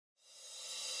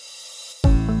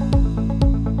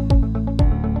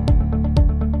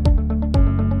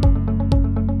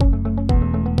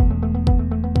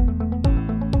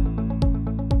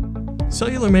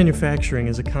Cellular manufacturing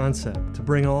is a concept to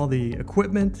bring all the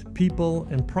equipment, people,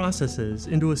 and processes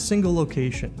into a single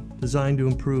location, designed to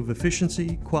improve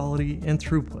efficiency, quality, and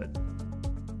throughput.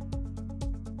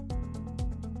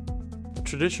 A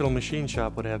traditional machine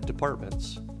shop would have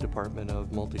departments. Department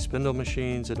of multi-spindle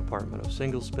machines, a department of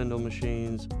single spindle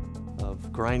machines,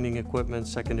 of grinding equipment,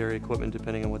 secondary equipment,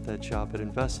 depending on what that shop had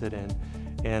invested in.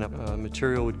 And a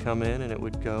material would come in and it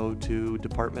would go to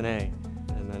Department A,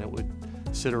 and then it would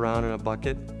sit around in a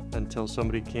bucket until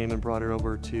somebody came and brought it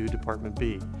over to Department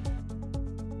B.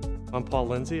 I'm Paul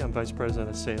Lindsay, I'm Vice President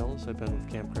of Sales. I've been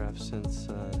with Camcraft since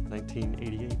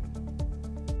 1988.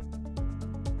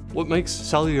 What makes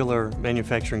cellular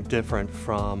manufacturing different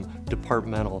from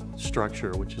departmental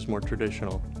structure, which is more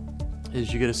traditional,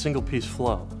 is you get a single piece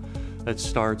flow that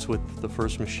starts with the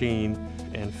first machine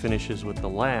and finishes with the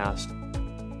last.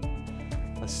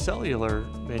 A cellular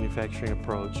manufacturing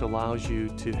approach allows you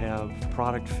to have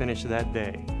product finished that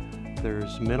day.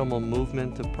 There's minimal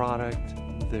movement of product.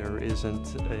 There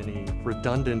isn't any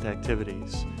redundant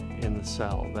activities in the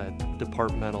cell that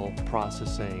departmental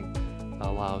processing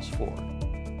allows for.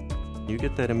 You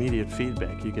get that immediate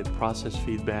feedback. You get process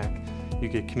feedback. You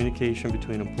get communication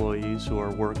between employees who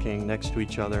are working next to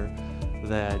each other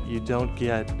that you don't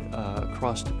get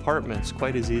across departments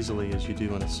quite as easily as you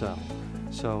do in a cell.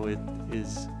 So it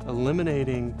is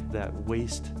eliminating that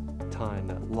waste time,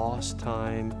 that lost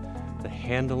time, the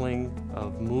handling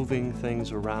of moving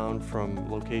things around from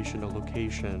location to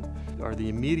location are the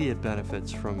immediate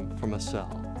benefits from a cell.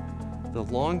 The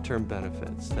long-term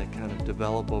benefits that kind of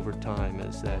develop over time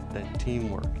is that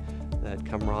teamwork, that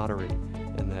camaraderie,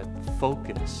 and that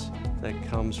focus that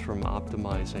comes from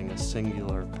optimizing a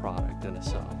singular product in a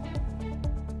cell.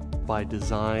 By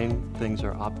design, things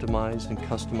are optimized and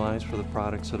customized for the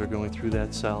products that are going through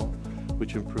that cell,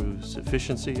 which improves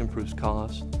efficiency, improves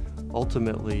cost,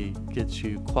 ultimately gets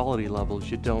you quality levels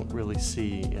you don't really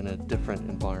see in a different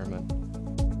environment.